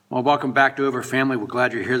Well, welcome back to Over Family. We're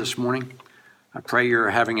glad you're here this morning. I pray you're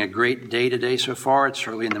having a great day today so far. It's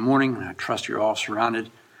early in the morning. I trust you're all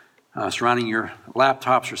surrounding your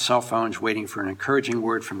laptops or cell phones, waiting for an encouraging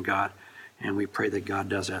word from God. And we pray that God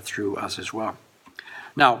does that through us as well.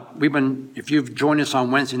 Now, if you've joined us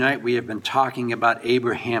on Wednesday night, we have been talking about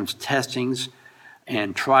Abraham's testings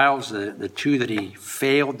and trials, the two that he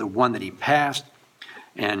failed, the one that he passed.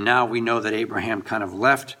 And now we know that Abraham kind of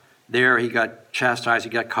left there. He got chastised, he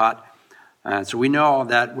got caught. So we know all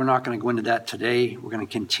that. We're not going to go into that today. We're going to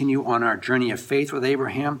continue on our journey of faith with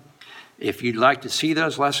Abraham. If you'd like to see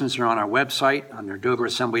those lessons, they're on our website, under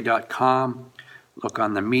doverassembly.com. Look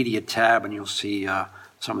on the media tab and you'll see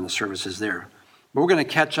some of the services there. But we're going to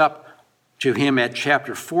catch up to him at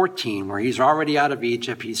chapter 14, where he's already out of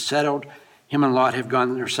Egypt. He's settled. Him and Lot have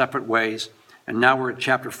gone their separate ways. And now we're at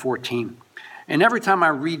chapter 14. And every time I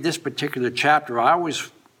read this particular chapter, I always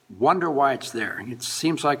wonder why it's there. It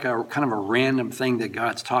seems like a kind of a random thing that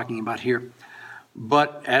God's talking about here.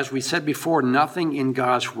 But as we said before, nothing in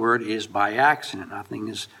God's word is by accident. Nothing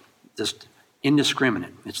is just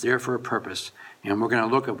indiscriminate. It's there for a purpose. And we're going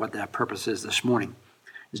to look at what that purpose is this morning.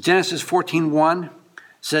 Genesis 14:1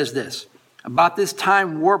 says this: About this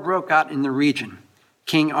time war broke out in the region.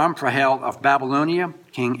 King Amphahel of Babylonia,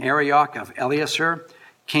 King Arioch of Eliezer,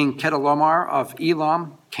 King Chedorlaomer of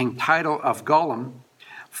Elam, King Tidal of Golan,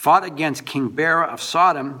 fought against King Bera of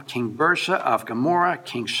Sodom, King Birsha of Gomorrah,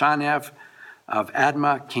 King Shinev of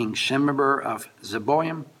Admah, King Shemeber of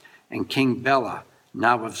Zeboim, and King Bela,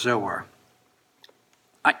 now of Zoar.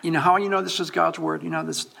 You know how you know this is God's word? You know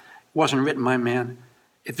this wasn't written by man.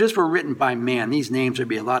 If this were written by man, these names would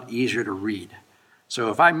be a lot easier to read.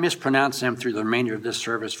 So if I mispronounce them through the remainder of this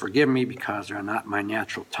service, forgive me, because they're not my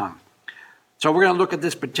natural tongue. So we're going to look at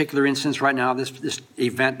this particular instance right now, this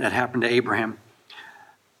event that happened to Abraham.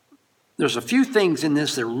 There's a few things in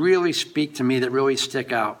this that really speak to me, that really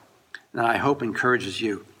stick out, that I hope encourages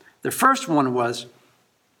you. The first one was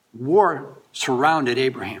war surrounded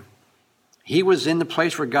Abraham. He was in the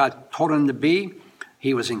place where God told him to be.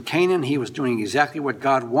 He was in Canaan. He was doing exactly what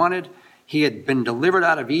God wanted. He had been delivered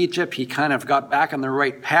out of Egypt. He kind of got back on the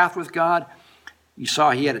right path with God. You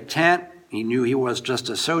saw he had a tent. He knew he was just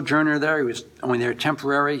a sojourner there. He was only there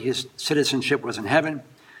temporary. His citizenship was in heaven.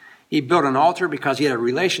 He built an altar because he had a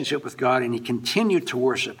relationship with God, and he continued to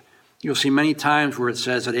worship. You'll see many times where it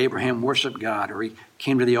says that Abraham worshiped God, or he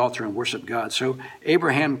came to the altar and worshiped God. So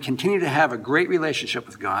Abraham continued to have a great relationship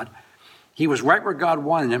with God. He was right where God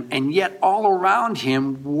wanted him, and yet all around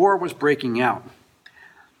him, war was breaking out.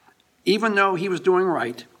 Even though he was doing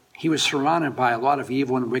right, he was surrounded by a lot of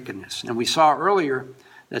evil and wickedness. And we saw earlier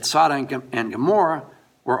that Sodom and Gomorrah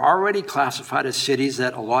were already classified as cities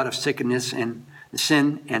that a lot of sickness and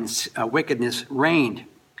sin and wickedness reigned.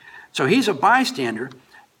 So he's a bystander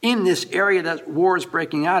in this area that war is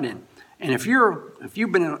breaking out in. And if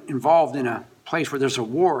you've been involved in a place where there's a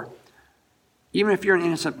war, even if you're an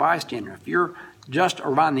innocent bystander, if you're just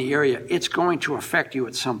around the area, it's going to affect you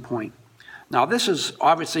at some point. Now, this is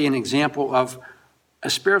obviously an example of a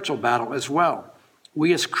spiritual battle as well.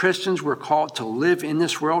 We as Christians, we're called to live in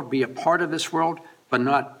this world, be a part of this world, but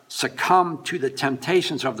not succumb to the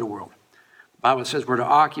temptations of the world. The Bible says we're to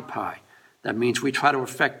occupy. That means we try to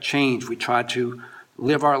affect change. We try to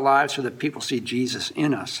live our lives so that people see Jesus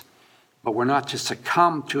in us. But we're not to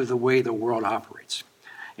succumb to the way the world operates.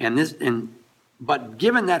 But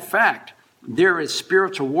given that fact, there is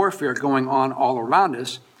spiritual warfare going on all around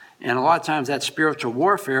us. And a lot of times that spiritual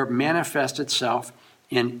warfare manifests itself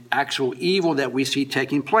in actual evil that we see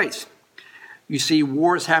taking place. You see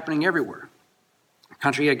wars happening everywhere.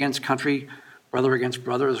 Country against country, brother against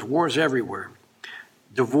brother. There's wars everywhere.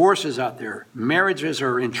 Divorce is out there. Marriages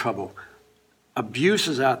are in trouble. Abuse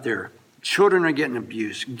is out there. Children are getting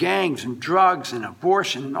abused. Gangs and drugs and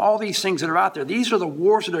abortion and all these things that are out there. These are the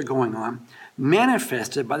wars that are going on,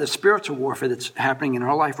 manifested by the spiritual warfare that's happening in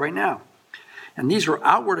our life right now. And these are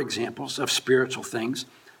outward examples of spiritual things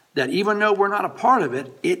that even though we're not a part of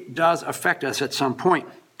it, it does affect us at some point.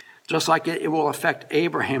 Just like it will affect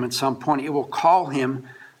Abraham at some point. It will call him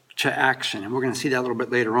to action. And we're going to see that a little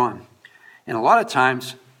bit later on. And a lot of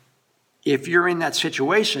times, if you're in that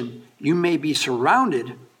situation, you may be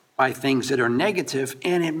surrounded by things that are negative,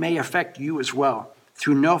 and it may affect you as well.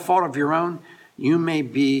 Through no fault of your own, you may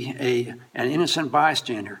be an innocent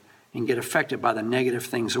bystander and get affected by the negative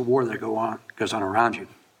things of war that goes on around you.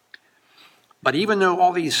 But even though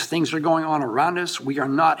all these things are going on around us, we are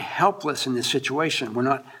not helpless in this situation.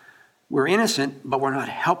 We're innocent, but we're not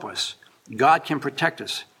helpless. God can protect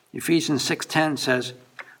us. Ephesians 6:10 says,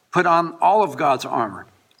 "Put on all of God's armor,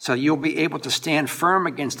 so you'll be able to stand firm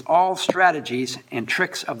against all strategies and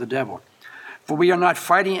tricks of the devil. For we are not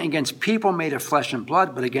fighting against people made of flesh and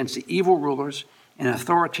blood, but against the evil rulers and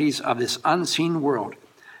authorities of this unseen world,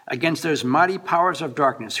 against those mighty powers of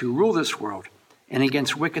darkness who rule this world, and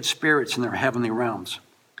against wicked spirits in their heavenly realms.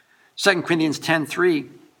 2 Corinthians 10:3,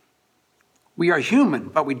 we are human,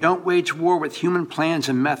 but we don't wage war with human plans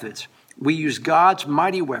and methods. We use God's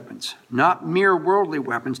mighty weapons, not mere worldly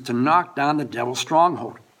weapons, to knock down the devil's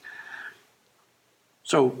stronghold.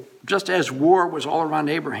 So just as war was all around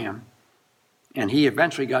Abraham, and he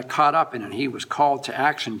eventually got caught up in it, he was called to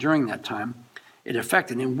action during that time, it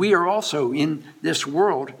affected him. We are also in this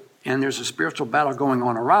world, and there's a spiritual battle going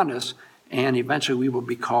on around us, and eventually we will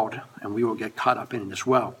be called, and we will get caught up in it as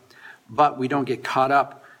well. But we don't get caught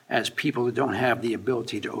up as people who don't have the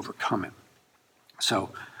ability to overcome it. So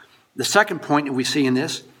the second point that we see in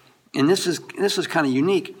this, and this is kind of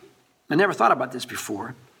unique. I never thought about this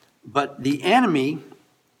before, but the enemy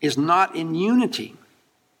is not in unity.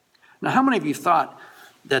 Now, how many of you thought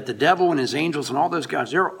that the devil and his angels and all those guys,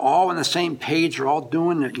 they're all on the same page, they're all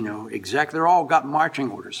doing it, exactly, they're all got marching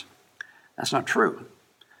orders? That's not true.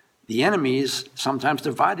 The enemy is sometimes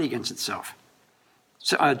divided against itself.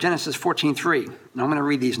 So, Genesis 14:3. Now I'm going to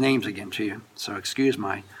read these names again to you, so excuse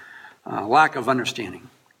my lack of understanding.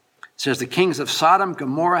 It says, the kings of Sodom,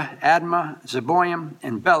 Gomorrah, Admah, Zeboim,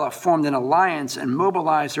 and Bela formed an alliance and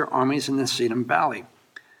mobilized their armies in the Siddim Valley,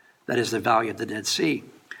 that is the valley of the Dead Sea.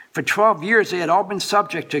 For 12 years they had all been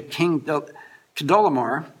subject to King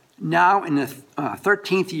Chedorlaomer. Now in the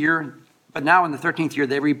 13th year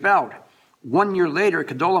they rebelled. 1 year later,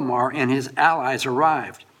 Chedorlaomer and his allies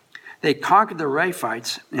arrived. They conquered the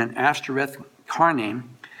Rephites and Ashtoreth Karnaim,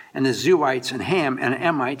 and the Zuites and Ham and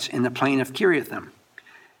Emites in the plain of Kiriathaim,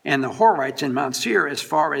 and the Horites in Mount Seir as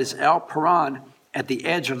far as El Paran at the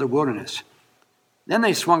edge of the wilderness. Then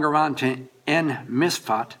they swung around to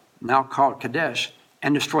En-Mishpat, now called Kadesh,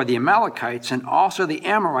 and destroyed the Amalekites and also the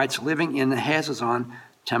Amorites living in the Hazazon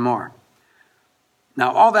Tamar.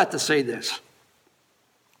 Now, all that to say this.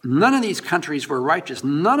 None of these countries were righteous.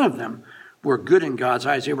 None of them were good in God's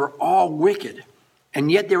eyes. They were all wicked,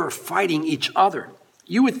 and yet they were fighting each other.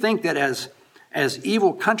 You would think that as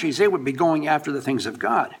evil countries, they would be going after the things of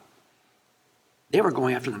God. They were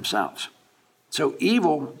going after themselves. So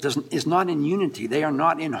evil is not in unity. They are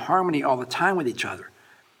not in harmony all the time with each other.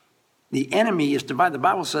 The enemy is divided. The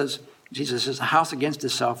Bible says, Jesus says, a house against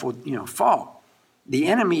itself will fall. The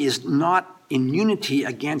enemy is not in unity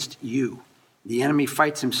against you. The enemy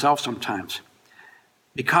fights himself sometimes.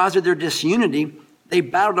 Because of their disunity, they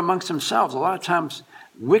battled amongst themselves. A lot of times,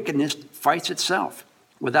 wickedness fights itself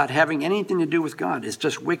without having anything to do with God. It's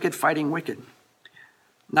just wicked fighting wicked.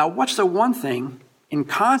 Now, what's the one thing, in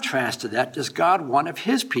contrast to that, does God want of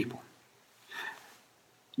his people?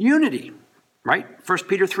 Unity, right? 1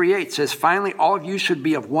 Peter 3:8 says, finally, all of you should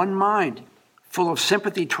be of one mind, full of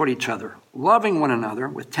sympathy toward each other, loving one another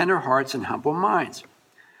with tender hearts and humble minds.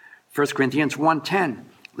 1 Corinthians 1:10,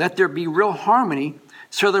 let there be real harmony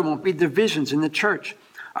so there won't be divisions in the church.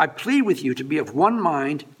 I plead with you to be of one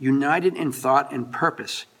mind, united in thought and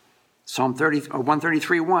purpose. Psalm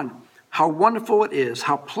 133:1, how wonderful it is,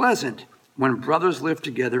 how pleasant when brothers live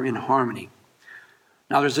together in harmony.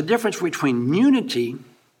 Now there's a difference between unity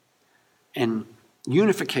and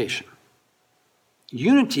unification.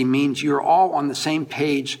 Unity means you're all on the same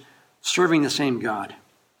page, serving the same God.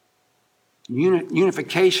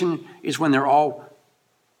 Unification is when they're all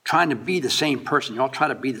trying to be the same person. You all try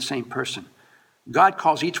to be the same person. God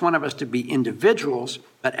calls each one of us to be individuals,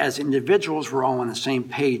 but as individuals, we're all on the same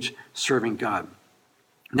page serving God.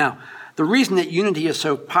 Now, the reason that unity is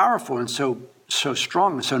so powerful and so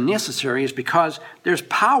strong and so necessary is because there's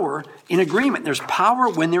power in agreement. There's power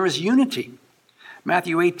when there is unity.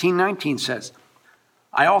 Matthew 18:19 says,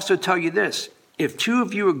 I also tell you this, if two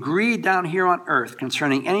of you agree down here on earth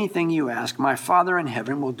concerning anything you ask, my Father in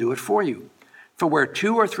heaven will do it for you. For where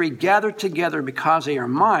two or three gather together because they are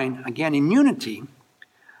mine, again in unity,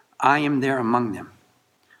 I am there among them.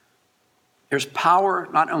 There's power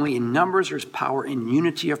not only in numbers, there's power in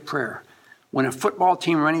unity of prayer. When a football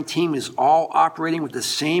team or any team is all operating with the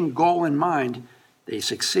same goal in mind, they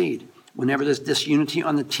succeed. Whenever there's disunity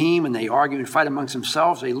on the team and they argue and fight amongst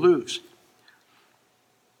themselves, they lose.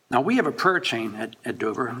 Now, we have a prayer chain at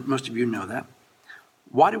Dover. Most of you know that.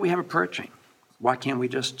 Why do we have a prayer chain? Why can't we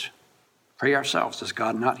just pray ourselves? Does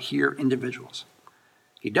God not hear individuals?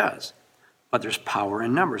 He does. But there's power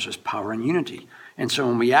in numbers. There's power in unity. And so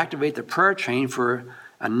when we activate the prayer chain for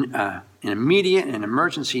an immediate and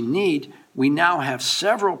emergency need, we now have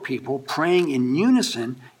several people praying in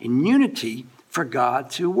unison, in unity, for God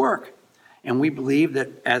to work. And we believe that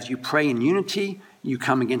as you pray in unity, you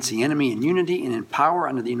come against the enemy in unity and in power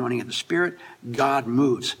under the anointing of the Spirit, God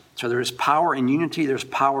moves. So there is power in unity, there's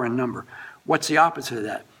power in number. What's the opposite of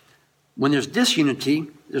that? When there's disunity,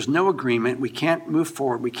 there's no agreement, we can't move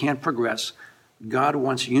forward, we can't progress. God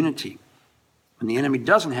wants unity. When the enemy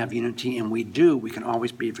doesn't have unity, and we do, we can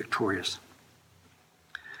always be victorious.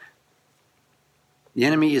 The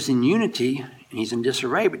enemy is in unity, and he's in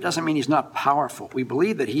disarray, but it doesn't mean he's not powerful. We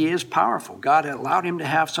believe that he is powerful. God had allowed him to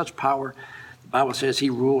have such power. The Bible says he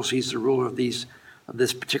rules, he's the ruler of this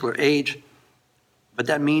particular age. But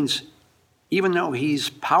that means even though he's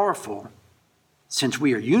powerful, since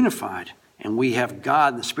we are unified, and we have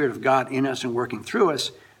God, the Spirit of God in us and working through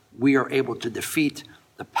us, we are able to defeat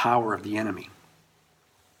the power of the enemy.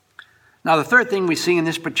 Now, the third thing we see in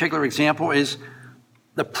this particular example is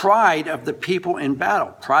the pride of the people in battle.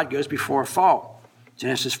 Pride goes before a fall.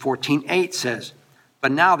 Genesis 14:8 says,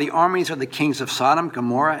 "But now the armies of the kings of Sodom,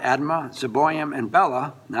 Gomorrah, Admah, Zeboim, and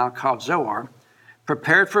Bela, now called Zoar,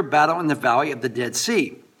 prepared for battle in the valley of the Dead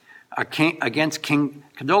Sea, against King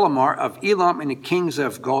Chedorlaomer of Elam and the kings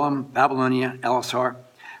of Golan, Babylonia, Elasar,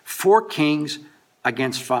 4 kings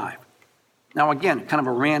against 5. Now again, kind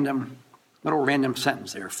of a little random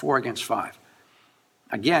sentence there, 4 against 5.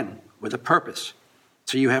 Again, with a purpose.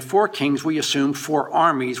 So you have 4 kings, we assume 4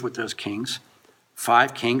 armies with those kings.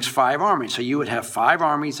 5 kings, 5 armies. So you would have 5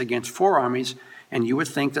 armies against 4 armies, and you would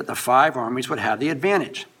think that the 5 armies would have the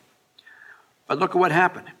advantage. But look at what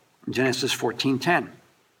happened in Genesis 14:10.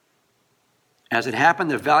 "As it happened,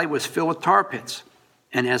 the valley was filled with tar pits,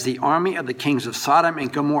 and as the army of the kings of Sodom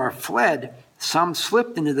and Gomorrah fled, some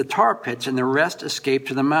slipped into the tar pits, and the rest escaped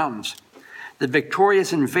to the mountains. The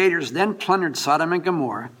victorious invaders then plundered Sodom and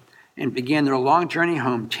Gomorrah and began their long journey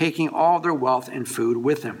home, taking all their wealth and food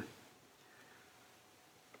with them."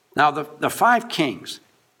 Now, the 5 kings,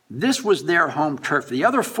 this was their home turf. The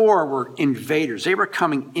other 4 were invaders. They were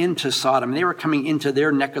coming into Sodom. They were coming into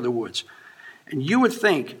their neck of the woods. And you would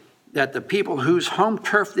think that the people whose home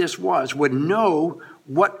turf this was would know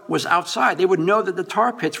what was outside. They would know that the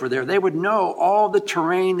tar pits were there. They would know all the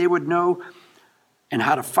terrain. They would know and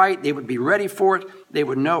how to fight. They would be ready for it. They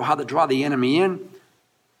would know how to draw the enemy in.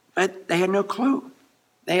 But they had no clue.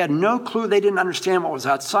 They had no clue. They didn't understand what was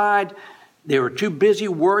outside. They were too busy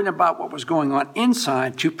worrying about what was going on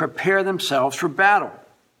inside to prepare themselves for battle.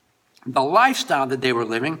 The lifestyle that they were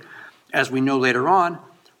living, as we know later on,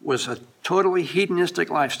 was a totally hedonistic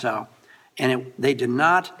lifestyle. And they did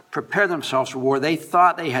not prepare themselves for war. They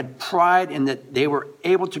thought they had pride in that they were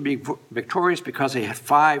able to be victorious because they had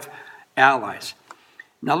 5 allies.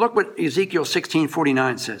 Now look what Ezekiel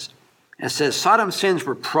 16:49 says. It says, "Sodom's sins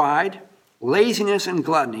were pride, laziness, and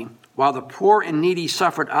gluttony, while the poor and needy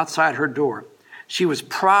suffered outside her door. She was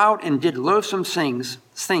proud and did loathsome things,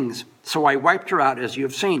 so I wiped her out, as you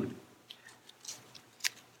have seen."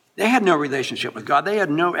 They had no relationship with God. They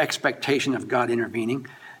had no expectation of God intervening.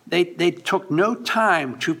 They took no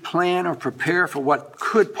time to plan or prepare for what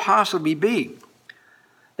could possibly be.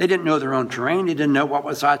 They didn't know their own terrain. They didn't know what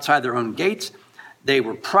was outside their own gates. They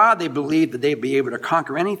were proud. They believed that they'd be able to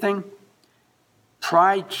conquer anything.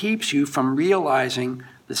 Pride keeps you from realizing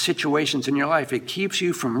the situations in your life. It keeps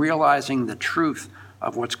you from realizing the truth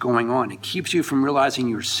of what's going on. It keeps you from realizing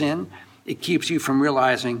your sin. It keeps you from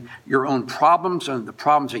realizing your own problems and the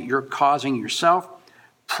problems that you're causing yourself.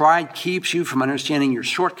 Pride keeps you from understanding your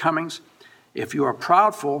shortcomings. If you are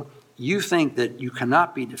proudful, you think that you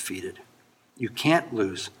cannot be defeated. You can't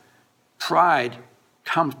lose. Pride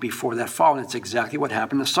comes before that fall, and it's exactly what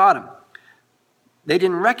happened to Sodom. They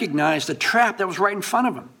didn't recognize the trap that was right in front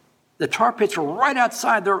of them. The tar pits were right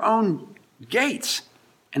outside their own gates,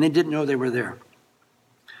 and they didn't know they were there.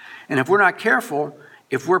 And if we're not careful,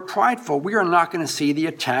 if we're prideful, we are not going to see the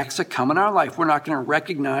attacks that come in our life. We're not going to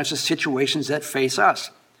recognize the situations that face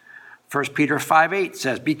us. 1 Peter 5:8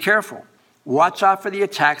 says, "Be careful. Watch out for the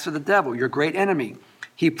attacks of the devil, your great enemy.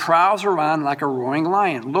 He prowls around like a roaring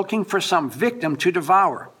lion, looking for some victim to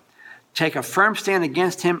devour. Take a firm stand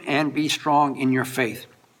against him and be strong in your faith."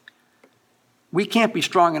 We can't be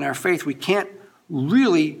strong in our faith. We can't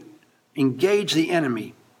really engage the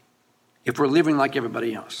enemy if we're living like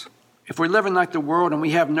everybody else. If we're living like the world and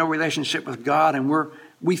we have no relationship with God and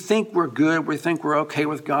we think we're good, we think we're okay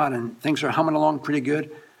with God and things are humming along pretty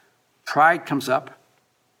good, pride comes up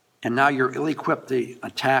and now you're ill-equipped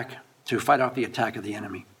to fight off the attack of the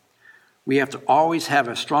enemy. We have to always have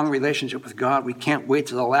a strong relationship with God. We can't wait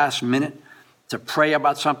to the last minute to pray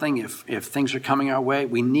about something if things are coming our way.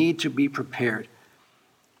 We need to be prepared.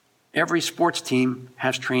 Every sports team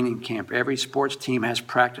has training camp. Every sports team has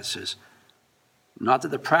practices. Not that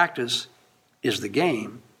the practice is the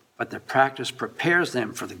game, but the practice prepares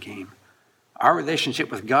them for the game. Our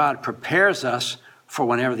relationship with God prepares us for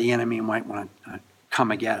whenever the enemy might want to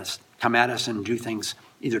come at us and do things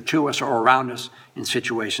either to us or around us in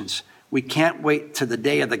situations. We can't wait to the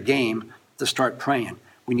day of the game to start praying.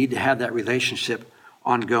 We need to have that relationship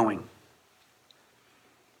ongoing.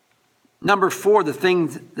 Number 4,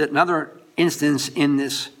 another instance in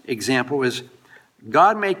this example is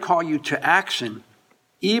God may call you to action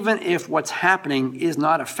even if what's happening is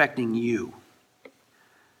not affecting you.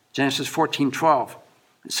 Genesis 14:12.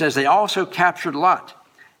 It says, they also captured Lot,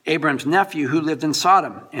 Abraham's nephew who lived in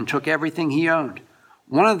Sodom, and took everything he owned.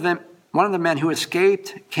 One of the men who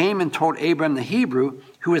escaped came and told Abram the Hebrew,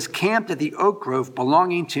 who was camped at the oak grove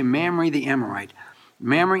belonging to Mamre the Amorite.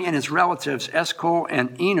 Mamre and his relatives, Eshcol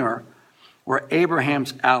and Ener, were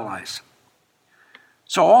Abraham's allies.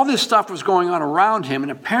 So all this stuff was going on around him,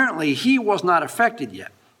 and apparently he was not affected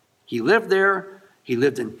yet. He lived there, he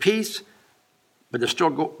lived in peace, but there's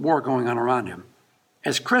still war going on around him.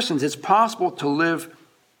 As Christians, it's possible to live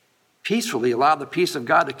peacefully, allow the peace of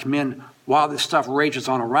God to come in while this stuff rages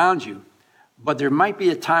on around you. But there might be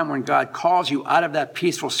a time when God calls you out of that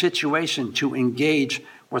peaceful situation to engage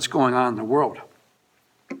what's going on in the world.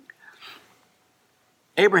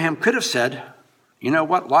 Abraham could have said, you know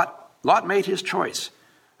what, Lot made his choice.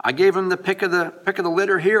 I gave him the pick of the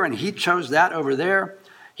litter here, and he chose that over there.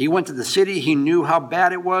 He went to the city. He knew how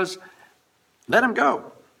bad it was. Let him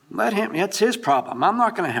go. Let him. It's his problem. I'm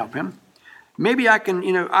not going to help him. Maybe I can,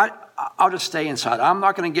 I'll just stay inside. I'm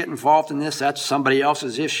not going to get involved in this. That's somebody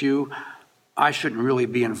else's issue. I shouldn't really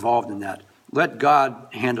be involved in that. Let God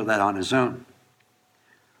handle that on his own.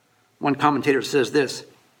 One commentator says this: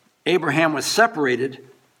 Abraham was separated,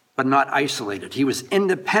 but not isolated. He was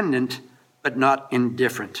independent, but not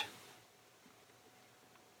indifferent.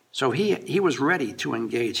 So he was ready to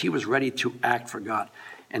engage. He was ready to act for God.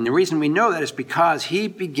 And the reason we know that is because he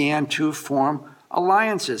began to form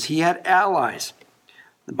alliances. He had allies.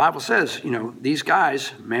 The Bible says, these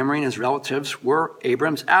guys, Mamre and his relatives, were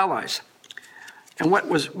Abraham's allies. And what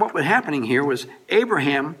was happening here was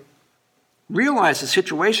Abraham realized the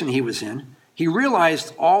situation he was in. He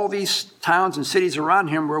realized all these towns and cities around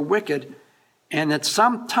him were wicked, and at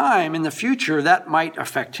some time in the future that might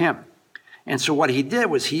affect him. And so what he did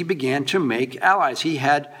was he began to make allies. He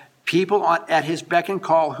had people at his beck and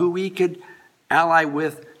call who he could ally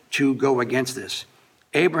with to go against this.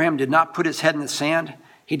 Abraham did not put his head in the sand.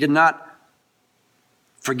 He did not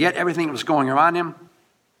forget everything that was going around him.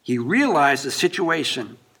 He realized the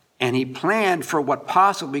situation, and he planned for what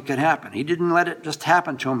possibly could happen. He didn't let it just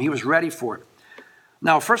happen to him. He was ready for it.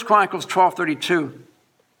 Now, 1 Chronicles 12:32,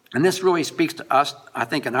 and this really speaks to us, I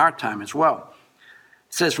think, in our time as well.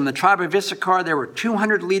 It says, from the tribe of Issachar, there were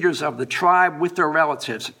 200 leaders of the tribe with their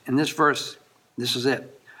relatives. In this verse, this is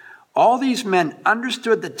it. All these men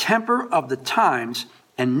understood the temper of the times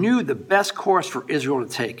and knew the best course for Israel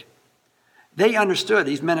to take. They understood,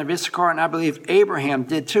 these men of Issachar, and I believe Abraham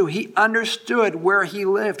did too. He understood where he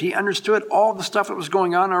lived. He understood all the stuff that was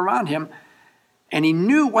going on around him, and he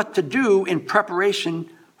knew what to do in preparation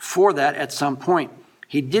for that at some point.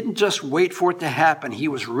 He didn't just wait for it to happen. He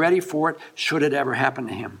was ready for it should it ever happen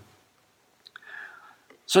to him.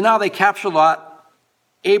 So now they capture Lot.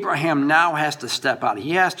 Abraham now has to step out.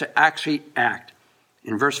 He has to actually act.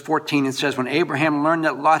 In verse 14, it says, when Abraham learned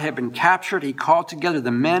that Lot had been captured, he called together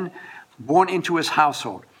the men born into his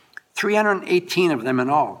household, 318 of them in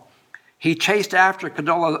all. He chased after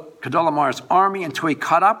Kedorlaomer's army until he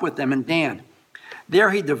caught up with them in Dan.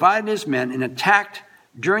 There he divided his men and attacked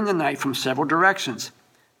during the night from several directions.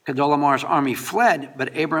 Kedorlaomer's army fled,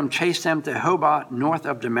 but Abraham chased them to Hobah, north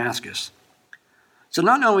of Damascus. So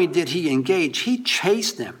not only did he engage, he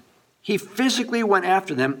chased them. He physically went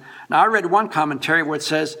after them. Now, I read one commentary where it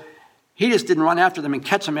says he just didn't run after them and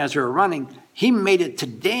catch them as they were running. He made it to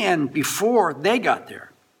Dan before they got there.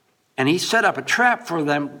 And he set up a trap for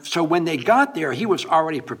them, so when they got there, he was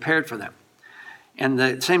already prepared for them. And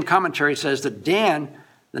the same commentary says that Dan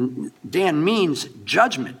means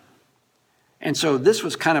judgment. And so this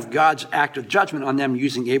was kind of God's act of judgment on them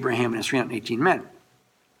using Abraham and his 318 men.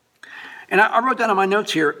 And I wrote down on my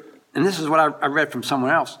notes here, and this is what I read from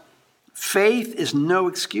someone else. Faith is no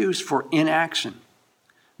excuse for inaction.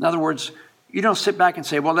 In other words, you don't sit back and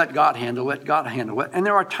say, well, let God handle it, God handle it. And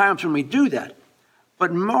there are times when we do that.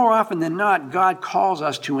 But more often than not, God calls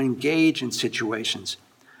us to engage in situations.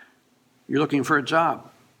 You're looking for a job.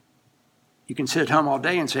 You can sit at home all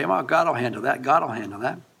day and say, well, God will handle that, God will handle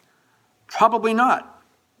that. Probably not.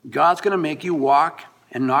 God's going to make you walk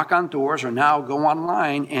and knock on doors or now go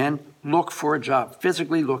online and look for a job,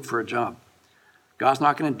 physically look for a job. God's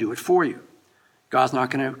not going to do it for you. God's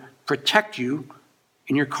not going to protect you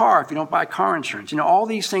in your car if you don't buy car insurance. All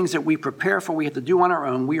these things that we prepare for, we have to do on our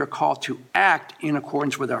own. We are called to act in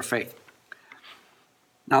accordance with our faith.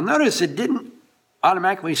 Now notice it didn't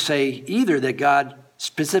automatically say either that God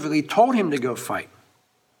specifically told him to go fight,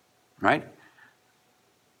 right?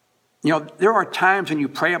 There are times when you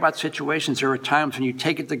pray about situations, there are times when you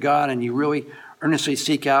take it to God and you really earnestly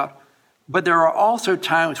seek out. But there are also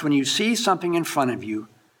times when you see something in front of you,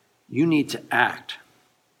 you need to act.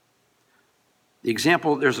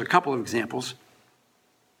 There's a couple of examples.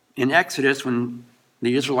 In Exodus, when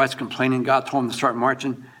the Israelites complained and God told them to start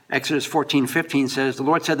marching, Exodus 14:15 says, the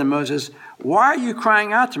Lord said to Moses, why are you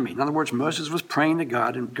crying out to me? In other words, Moses was praying to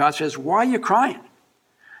God, and God says, why are you crying?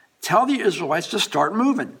 Tell the Israelites to start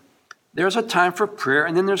moving. There's a time for prayer,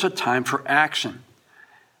 and then there's a time for action.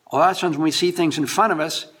 A lot of times when we see things in front of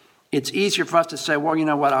us, it's easier for us to say, well, you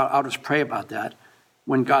know what, I'll just pray about that.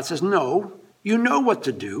 When God says, no, you know what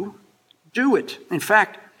to do. Do it. In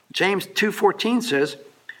fact, James 2:14 says,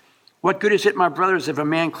 what good is it, my brothers, if a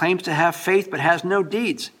man claims to have faith but has no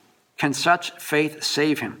deeds? Can such faith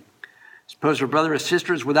save him? Suppose a brother or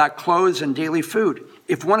sister is without clothes and daily food.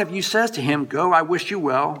 If one of you says to him, go, I wish you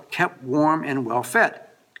well, kept warm and well fed,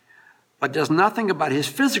 but does nothing about his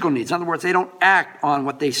physical needs. In other words, they don't act on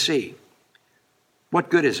what they see. What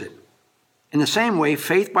good is it? In the same way,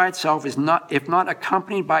 faith by itself is not, if not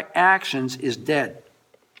accompanied by actions, is dead.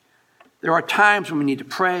 There are times when we need to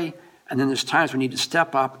pray, and then there's times we need to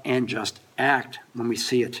step up and just act when we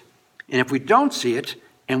see it. And if we don't see it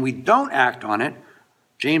and we don't act on it,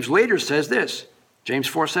 James later says this, James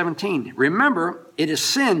 4:17, remember, it is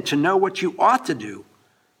sin to know what you ought to do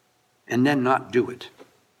and then not do it.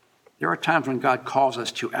 There are times when God calls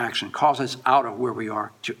us to action, calls us out of where we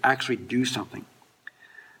are to actually do something.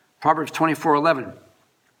 Proverbs 24:11,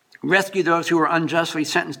 rescue those who are unjustly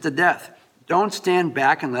sentenced to death. Don't stand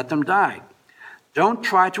back and let them die. Don't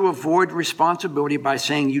try to avoid responsibility by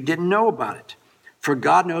saying you didn't know about it. For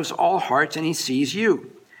God knows all hearts and he sees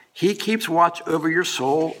you. He keeps watch over your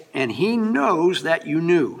soul and he knows that you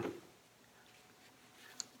knew.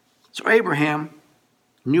 So Abraham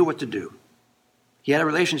knew what to do. He had a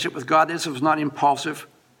relationship with God. This was not impulsive.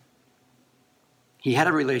 He had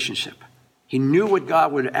a relationship. He knew what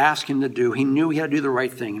God would ask him to do. He knew he had to do the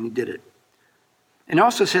right thing, and he did it. And it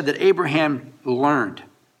also said that Abraham learned.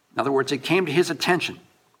 In other words, it came to his attention.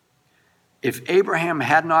 If Abraham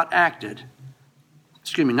had not acted,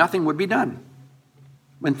 nothing would be done.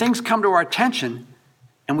 When things come to our attention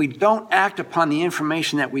and we don't act upon the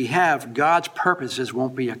information that we have, God's purposes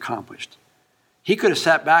won't be accomplished. He could have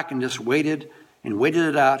sat back and just waited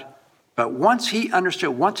it out. But once he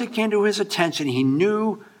understood, once it came to his attention, he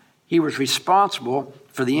knew he was responsible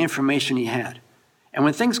for the information he had. And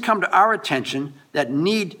when things come to our attention that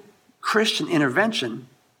need Christian intervention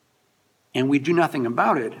and we do nothing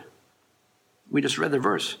about it, we just read the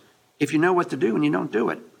verse. If you know what to do and you don't do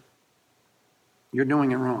it, you're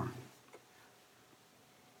doing it wrong.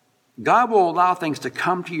 God will allow things to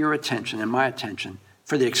come to your attention and my attention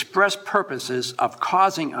for the express purposes of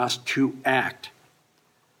causing us to act.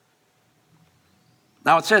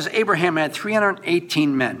 Now it says Abraham had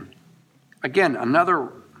 318 men. Again, another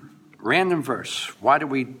random verse. Why do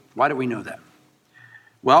we know that?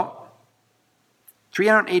 Well,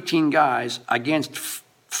 318 guys against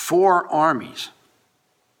 4 armies.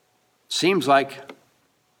 Seems like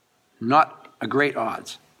not a great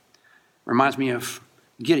odds. Reminds me of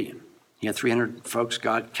Gideon. He had 300 folks.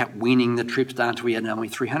 God kept weaning the troops down until he had only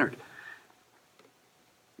 300.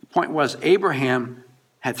 The point was, Abraham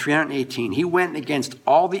had 318. He went against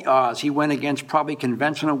all the odds. He went against probably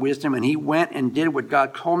conventional wisdom, and he went and did what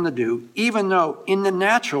God told him to do, even though in the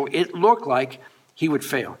natural it looked like he would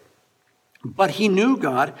fail. But he knew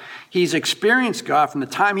God. He's experienced God from the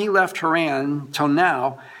time he left Haran till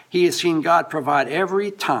now. He has seen God provide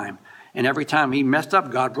every time. And every time he messed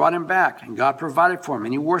up, God brought him back, and God provided for him,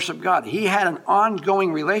 and he worshiped God. He had an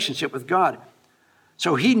ongoing relationship with God.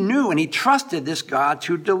 So he knew and he trusted this God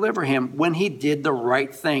to deliver him when he did the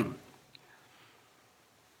right thing.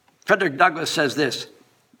 Frederick Douglass says this,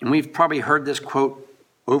 and we've probably heard this quote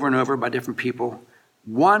over and over by different people: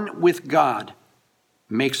 one with God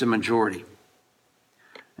makes a majority.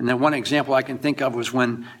 And then one example I can think of was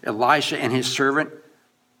when Elisha and his servant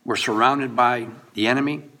were surrounded by the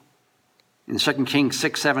enemy. In 2 Kings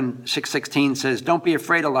 6:16 says, don't be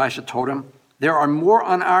afraid, Elisha told him. There are more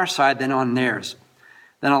on our side than on theirs.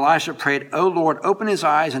 Then Elisha prayed, O Lord, open his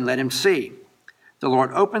eyes and let him see. The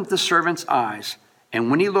Lord opened the servant's eyes,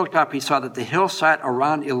 and when he looked up, he saw that the hillside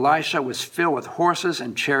around Elisha was filled with horses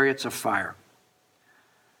and chariots of fire.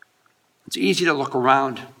 It's easy to look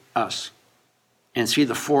around us and see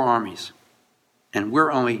the four armies. And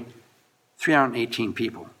we're only 318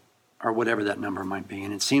 people, or whatever that number might be.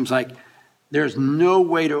 And it seems like there's no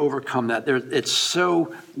way to overcome that. It's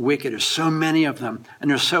so wicked. There's so many of them, and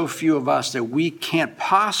there's so few of us that we can't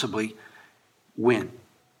possibly win.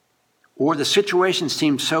 Or the situation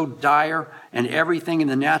seems so dire, and everything in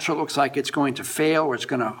the natural looks like it's going to fail or it's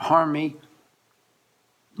going to harm me.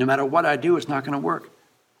 No matter what I do, it's not going to work.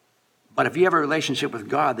 But if you have a relationship with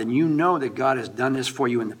God, then you know that God has done this for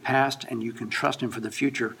you in the past, and you can trust him for the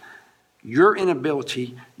future. Your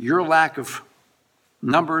inability, your lack of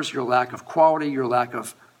numbers, your lack of quality, your lack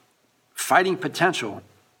of fighting potential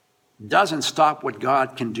doesn't stop what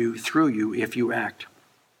God can do through you if you act.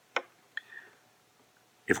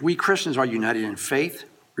 If we Christians are united in faith,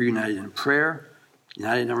 we're united in prayer,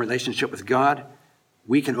 united in a relationship with God,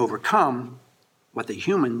 we can overcome what the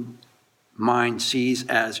human mind sees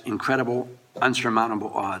as incredible,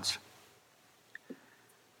 unsurmountable odds.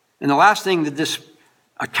 And the last thing that this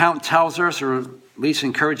account tells us, or at least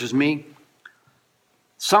encourages me,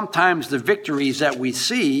 sometimes the victories that we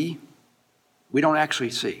see, we don't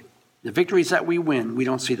actually see. The victories that we win, we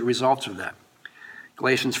don't see the results of that.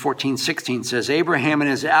 Galatians 14:16 says, Abraham and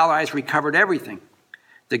his allies recovered everything.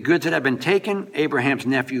 The goods that had been taken, Abraham's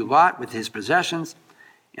nephew Lot with his possessions,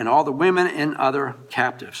 and all the women and other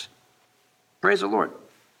captives. Praise the Lord.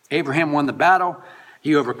 Abraham won the battle.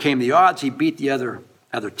 He overcame the odds. He beat the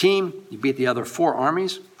other team. He beat the other four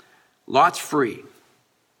armies. Lot's free.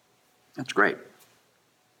 That's great.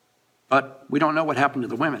 But we don't know what happened to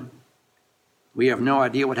the women. We have no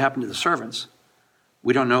idea what happened to the servants.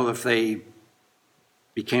 We don't know if they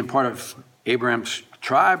became part of Abraham's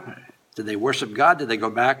tribe. Did they worship God? Did they go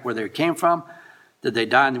back where they came from? Did they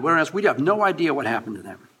die in the wilderness? We have no idea what happened to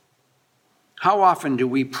them. How often do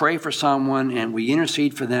we pray for someone and we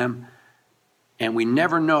intercede for them and we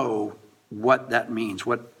never know what that means,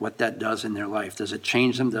 what that does in their life? Does it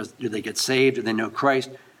change them? Do they get saved? Do they know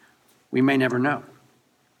Christ? We may never know.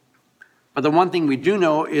 But the one thing we do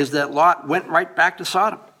know is that Lot went right back to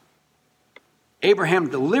Sodom. Abraham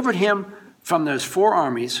delivered him from those four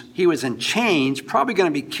armies. He was in chains, probably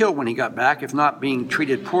going to be killed when he got back, if not being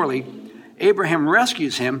treated poorly. Abraham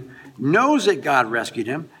rescues him, knows that God rescued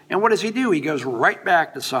him, and what does he do? He goes right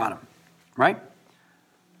back to Sodom, right?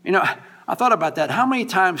 You know, I thought about that. How many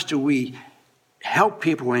times do we help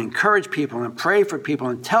people and encourage people and pray for people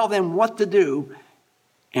and tell them what to do,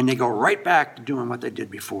 and they go right back to doing what they did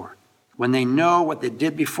before, when they know what they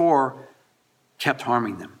did before kept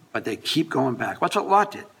harming them, but they keep going back. That's what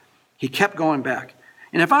Lot did. He kept going back.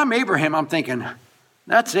 And if I'm Abraham, I'm thinking,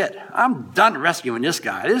 that's it. I'm done rescuing this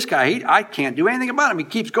guy. I can't do anything about him. He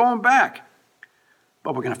keeps going back.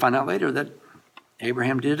 But we're going to find out later that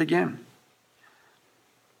Abraham did it again.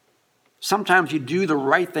 Sometimes you do the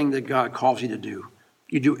right thing that God calls you to do.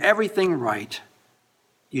 You do everything right.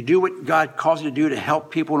 You do what God calls you to do to help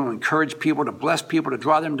people, to encourage people, to bless people, to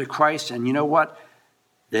draw them to Christ. And you know what?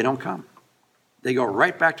 They don't come. They go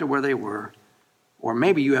right back to where they were. Or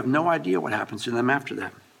maybe you have no idea what happens to them after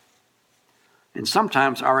that. And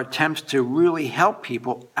sometimes our attempts to really help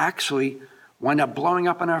people actually wind up blowing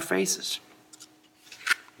up in our faces.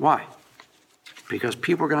 Why? Because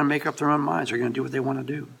people are going to make up their own minds. They're going to do what they want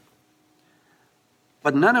to do.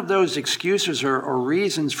 But none of those excuses or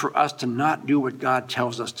reasons for us to not do what God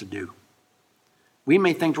tells us to do. We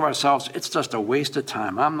may think to ourselves, it's just a waste of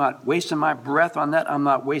time. I'm not wasting my breath on that. I'm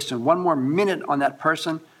not wasting one more minute on that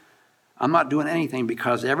person. I'm not doing anything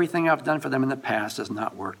because everything I've done for them in the past has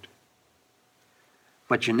not worked.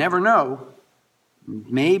 But you never know.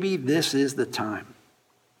 Maybe this is the time.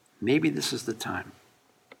 Maybe this is the time.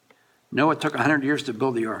 Noah took 100 years to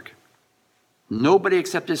build the ark. Nobody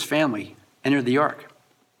except his family entered the ark.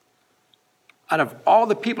 Out of all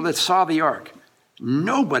the people that saw the ark,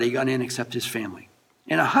 nobody got in except his family.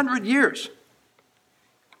 In 100 years.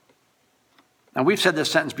 Now, we've said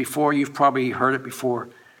this sentence before. You've probably heard it before.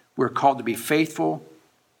 We're called to be faithful,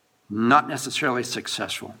 not necessarily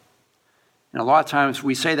successful. And a lot of times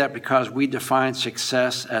we say that because we define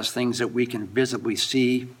success as things that we can visibly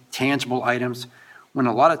see, tangible items, when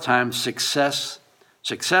a lot of times success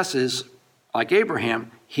is, like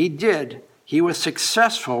Abraham, he was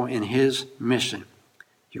successful in his mission.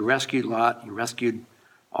 He rescued Lot, he rescued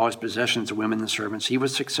all his possessions, the women and servants. He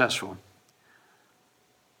was successful.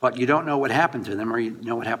 But you don't know what happened to them, or you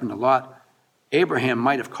know what happened to Lot. Abraham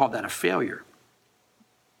might have called that a failure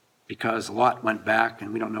because Lot went back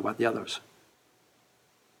and we don't know about the others.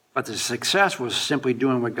 But the success was simply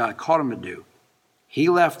doing what God called him to do. He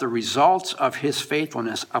left the results of his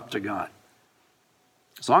faithfulness up to God.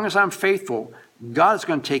 As long as I'm faithful, God is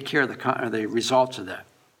going to take care of the results of that.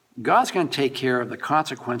 God's going to take care of the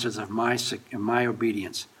consequences of my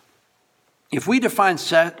obedience. If we define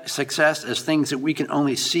success as things that we can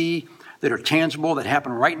only see, that are tangible, that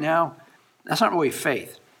happen right now, that's not really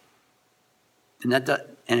faith. And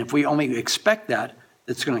if we only expect that,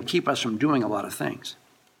 it's going to keep us from doing a lot of things.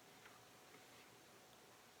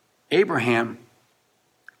 Abraham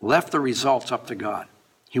left the results up to God.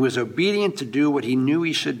 He was obedient to do what he knew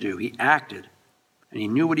he should do. He acted, and he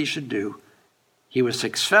knew what he should do. He was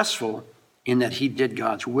successful in that he did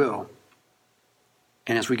God's will.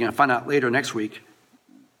 And as we're going to find out later next week,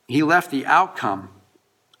 he left the outcome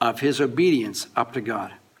of his obedience up to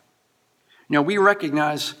God. We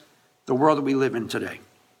recognize the world that we live in today.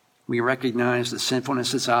 We recognize the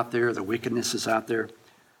sinfulness that's out there, the wickedness that's out there.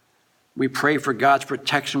 We pray for God's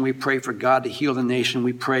protection. We pray for God to heal the nation.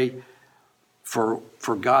 We pray for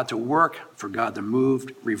God to work, for God to move,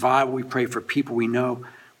 revival. We pray for people we know.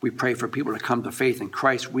 We pray for people to come to faith in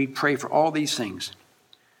Christ. We pray for all these things.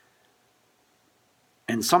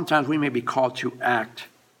 And sometimes we may be called to act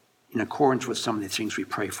in accordance with some of the things we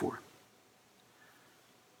pray for.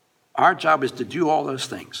 Our job is to do all those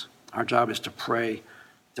things. Our job is to pray,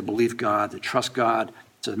 to believe God, to trust God,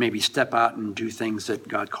 to maybe step out and do things that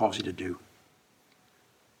God calls you to do.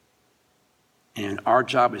 And our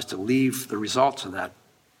job is to leave the results of that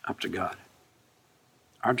up to God.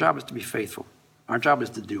 Our job is to be faithful. Our job is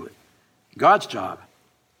to do it. God's job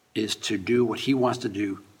is to do what he wants to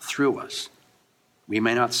do through us. We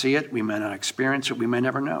may not see it. We may not experience it. We may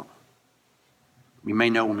never know. We may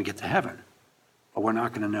know when we get to heaven, but we're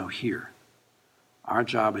not going to know here. Our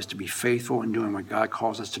job is to be faithful in doing what God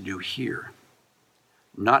calls us to do here,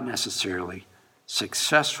 not necessarily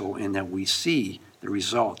successful in that we see the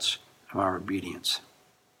results of our obedience.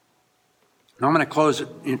 Now I'm going to close it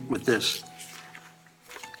with this.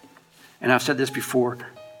 And I've said this before.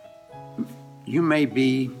 You may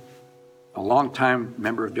be a long-time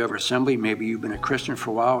member of Dover Assembly. Maybe you've been a Christian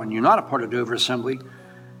for a while and you're not a part of Dover Assembly.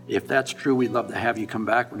 If that's true, we'd love to have you come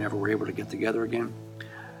back whenever we're able to get together again.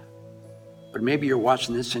 But maybe you're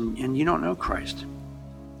watching this and you don't know Christ.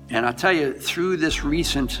 And I tell you, through this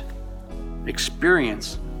recent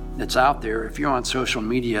experience that's out there, if you're on social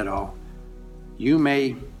media at all, you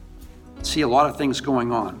may see a lot of things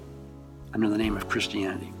going on under the name of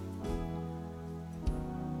Christianity.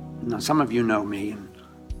 Now, some of you know me, and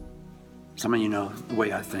some of you know the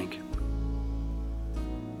way I think.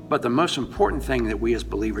 But the most important thing that we as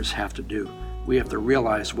believers have to do, we have to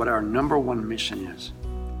realize what our number one mission is.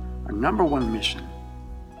 Our number one mission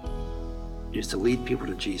is to lead people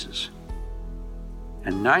to Jesus.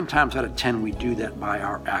 And 9 times out of 10, we do that by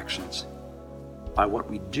our actions, by what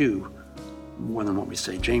we do more than what we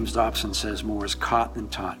say. James Dobson says more is caught than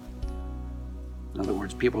taught. In other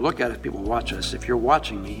words, people look at us, people watch us. If you're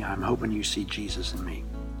watching me, I'm hoping you see Jesus in me.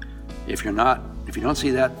 If you're not, if you don't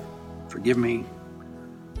see that, forgive me.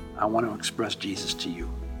 I want to express Jesus to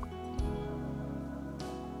you.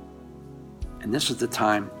 And this is the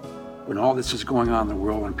time when all this is going on in the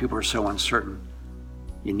world, when people are so uncertain.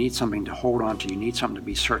 You need something to hold on to. You need something to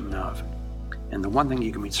be certain of. And the one thing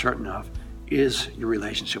you can be certain of is your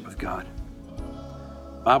relationship with God.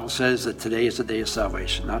 The Bible says that today is the day of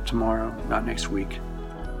salvation. Not tomorrow, not next week,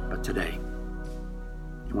 but today.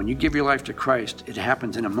 And when you give your life to Christ, it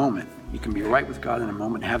happens in a moment. You can be right with God in a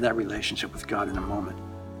moment, have that relationship with God in a moment.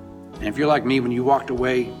 And if you're like me, when you walked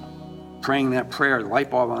away praying that prayer, the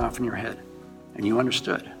light bulb went off in your head and you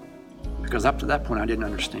understood. Because up to that point, I didn't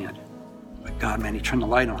understand. But God, man, he turned the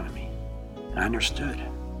light on in me. And I understood.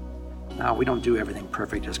 Now, we don't do everything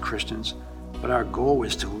perfect as Christians, but our goal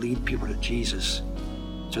is to lead people to Jesus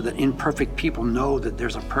so that imperfect people know that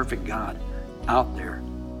there's a perfect God out there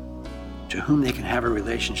to whom they can have a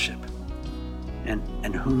relationship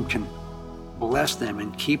and whom can bless them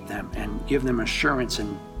and keep them and give them assurance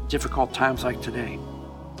in difficult times like today.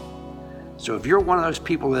 So if you're one of those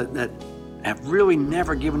people that have really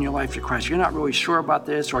never given your life to Christ, you're not really sure about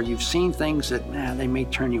this, or you've seen things that they may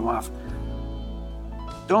turn you off,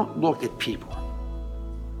 don't look at people.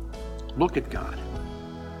 Look at God.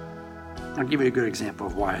 I'll give you a good example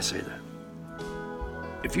of why I say that.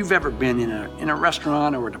 If you've ever been in a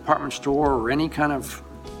restaurant or a department store or any kind of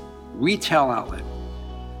retail outlet,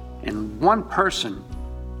 and one person,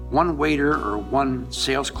 one waiter or one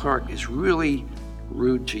sales clerk is really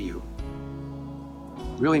rude to you,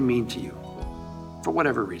 really mean to you, for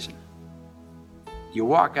whatever reason, you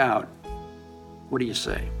walk out, what do you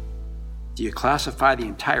say? Do you classify the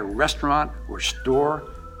entire restaurant or store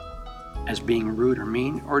as being rude or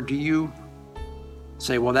mean? Or do you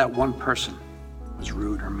say, well, that one person was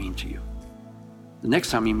rude or mean to you? The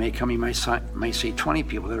next time you may come, you may see 20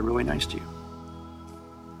 people that are really nice to you.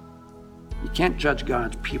 You can't judge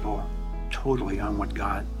God's people totally on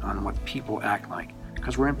what people act like,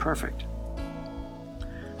 because we're imperfect.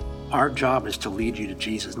 Our job is to lead you to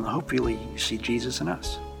Jesus, and hopefully you see Jesus in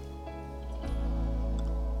us.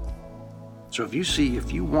 So if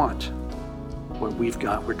you want what we've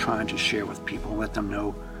got, we're trying to share with people, let them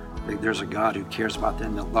know that there's a God who cares about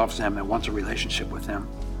them, that loves them, and wants a relationship with them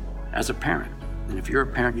as a parent. And if you're a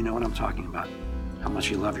parent, you know what I'm talking about, how much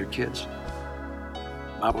you love your kids.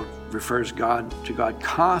 The Bible refers to God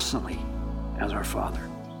constantly as our Father.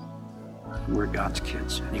 We're God's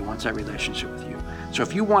kids, and He wants that relationship with you. So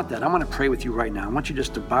if you want that, I'm going to pray with you right now. I want you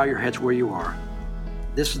just to bow your heads where you are.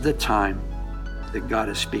 This is the time that God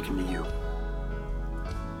is speaking to you.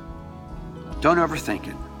 Don't overthink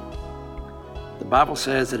it. The Bible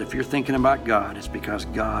says that if you're thinking about God, it's because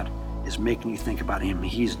God is making you think about Him.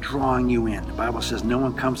 He's drawing you in. The Bible says no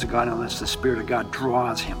one comes to God unless the Spirit of God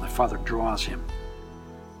draws him, the Father draws him.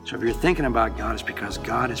 So if you're thinking about God, it's because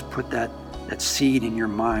God has put that seed in your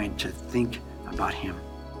mind to think about Him,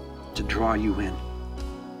 to draw you in.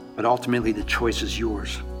 But ultimately, the choice is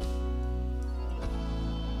yours.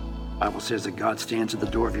 The Bible says that God stands at the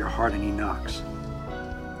door of your heart and He knocks.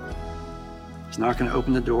 He's not going to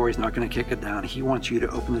open the door. He's not going to kick it down. He wants you to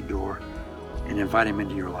open the door and invite Him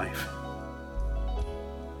into your life.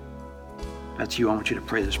 That's you. I want you to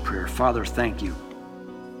pray this prayer. Father, thank you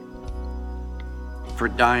for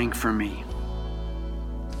dying for me,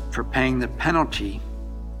 for paying the penalty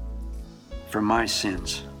for my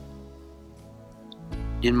sins.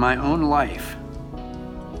 In my own life,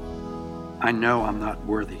 I know I'm not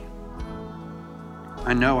worthy.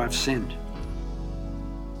 I know I've sinned.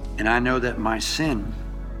 And I know that my sin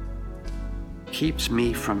keeps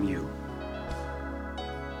me from you.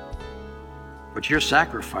 But your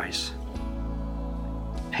sacrifice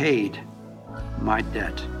paid my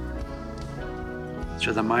debt,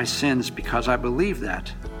 so that my sins, because I believe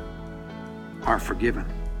that, are forgiven.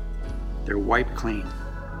 They're wiped clean.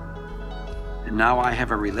 And now I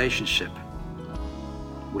have a relationship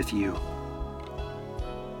with you.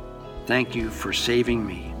 Thank you for saving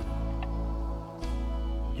me.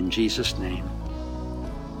 In Jesus' name,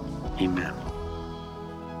 amen.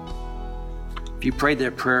 If you prayed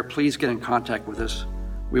that prayer, please get in contact with us.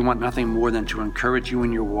 We want nothing more than to encourage you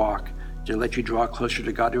in your walk, to let you draw closer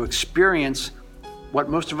to God, to experience what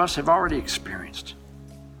most of us have already experienced.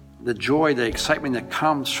 The joy, the excitement that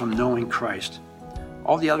comes from knowing Christ.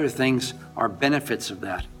 All the other things are benefits of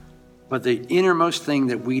that. But the innermost thing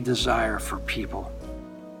that we desire for people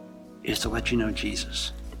is to let you know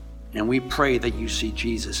Jesus. And we pray that you see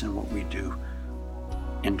Jesus in what we do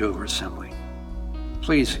in Dover Assembly.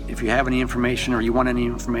 Please, if you have any information or you want any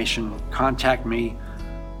information, contact me.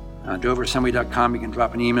 DoverAssembly.com. You can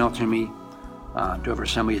drop an email to me,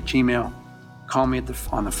 DoverAssembly@gmail.com. Call me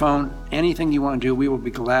on the phone. Anything you want to do, we will be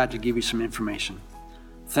glad to give you some information.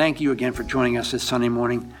 Thank you again for joining us this Sunday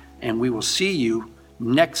morning, and we will see you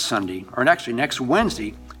next Sunday, or actually next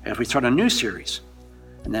Wednesday, as we start a new series.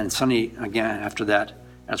 And then Sunday again after that,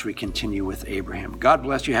 as we continue with Abraham. God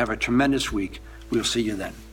bless you. Have a tremendous week. We'll see you then.